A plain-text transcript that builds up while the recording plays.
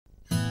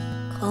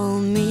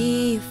Call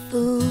me a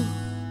fool,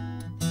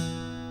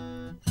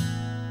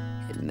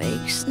 it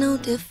makes no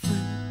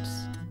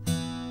difference.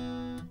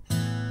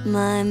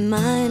 My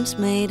mind's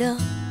made up,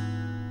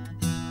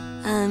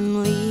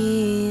 I'm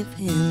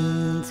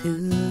leaving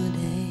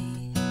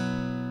today.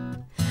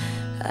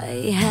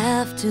 I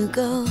have to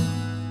go,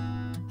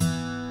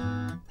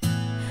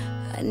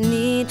 I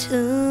need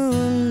to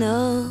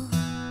know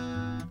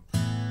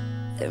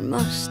there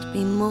must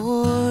be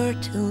more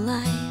to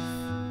life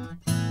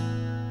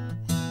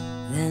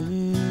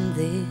than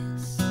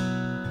this.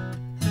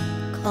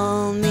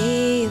 Call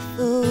me a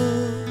fool,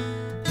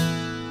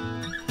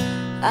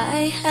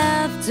 I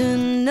have to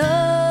know.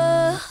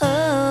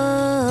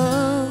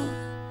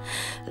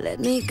 Let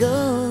me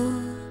go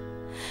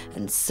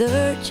and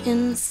search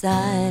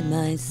inside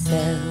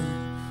myself.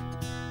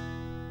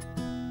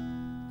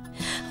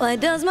 Why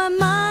does my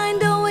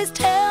mind always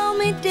tell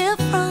me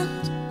different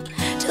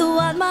to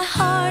what my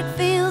heart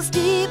feels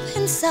deep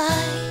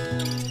inside?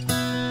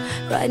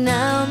 Right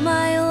now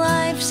my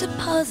life's a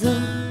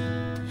puzzle,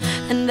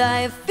 and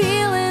I have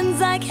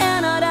feelings I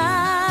cannot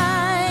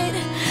hide.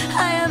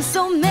 I have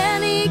so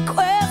many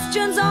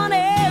questions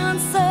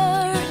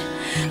unanswered,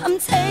 I'm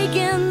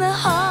taking the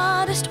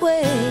hardest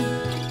way.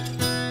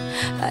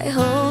 I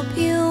hope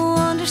you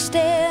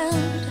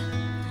understand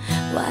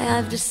why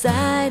I've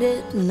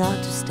decided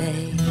not to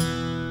stay.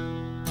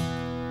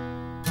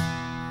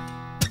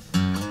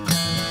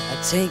 I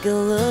take a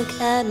look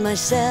at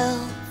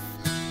myself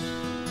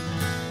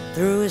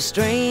through a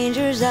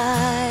stranger's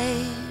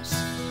eyes.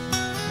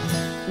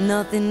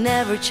 Nothing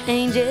ever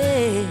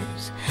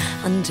changes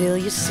until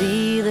you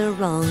see the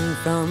wrong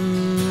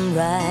from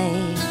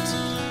right.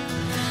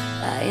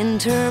 I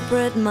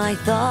interpret my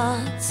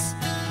thoughts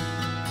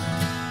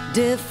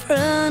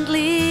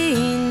differently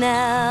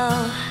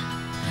now,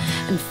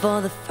 and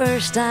for the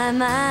first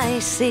time I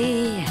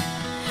see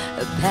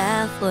a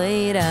path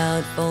laid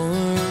out for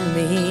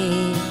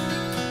me.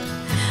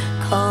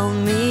 Call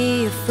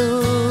me a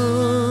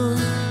fool,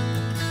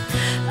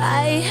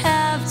 I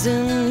have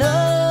to know.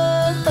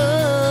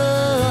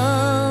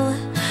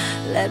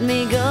 Let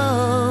me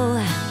go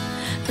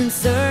and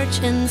search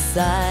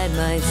inside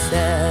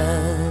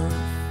myself.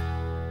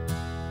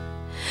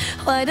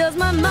 Why does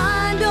my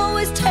mind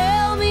always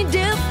tell me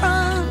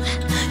different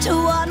to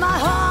what my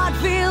heart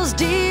feels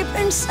deep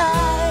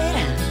inside?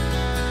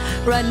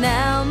 Right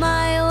now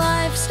my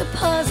life's a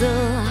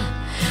puzzle,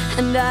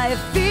 and I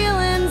have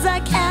feelings I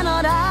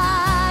cannot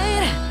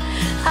hide.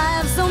 I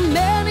have so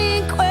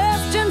many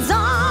questions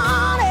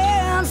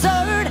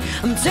unanswered,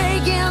 I'm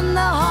taking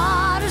the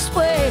hardest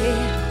way.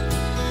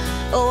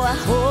 Oh, I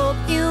hope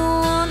you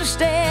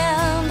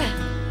understand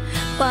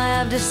why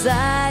I've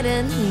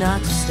decided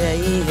not to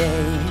stay.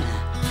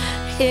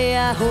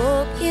 Yeah, I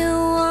hope you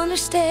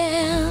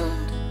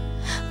understand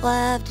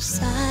why I've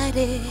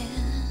decided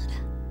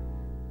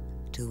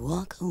to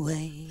walk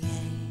away.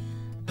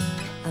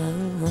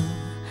 Oh,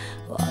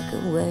 walk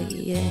away.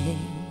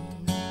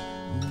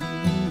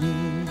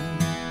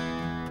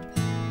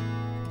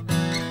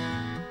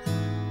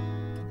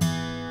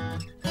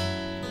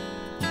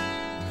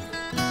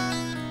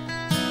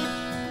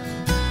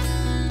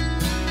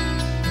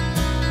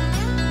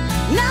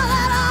 Now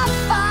that I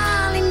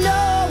finally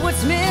know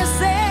what's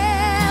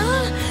missing,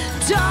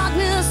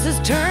 darkness has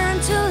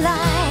turned to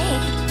light.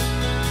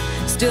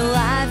 Still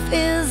life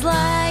is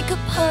like a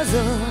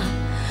puzzle,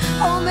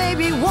 or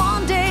maybe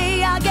one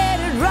day I'll get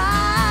it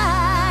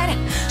right.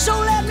 So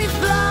let me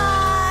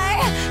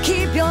fly,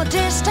 keep your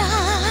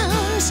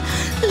distance,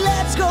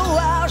 let's go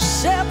our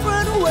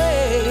separate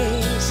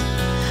ways.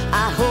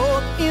 I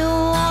hope you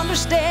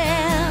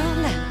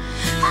understand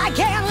I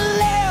can't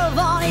live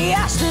on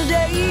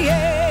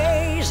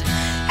yesterdays,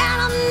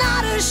 and I'm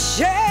not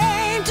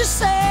ashamed to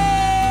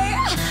say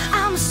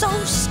I'm so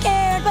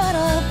scared, but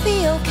I'll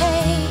be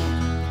okay.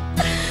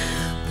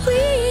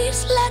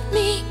 Please let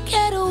me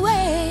get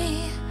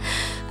away,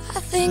 I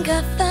think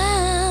I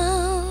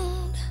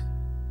found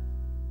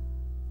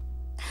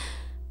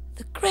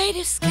the great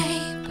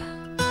escape.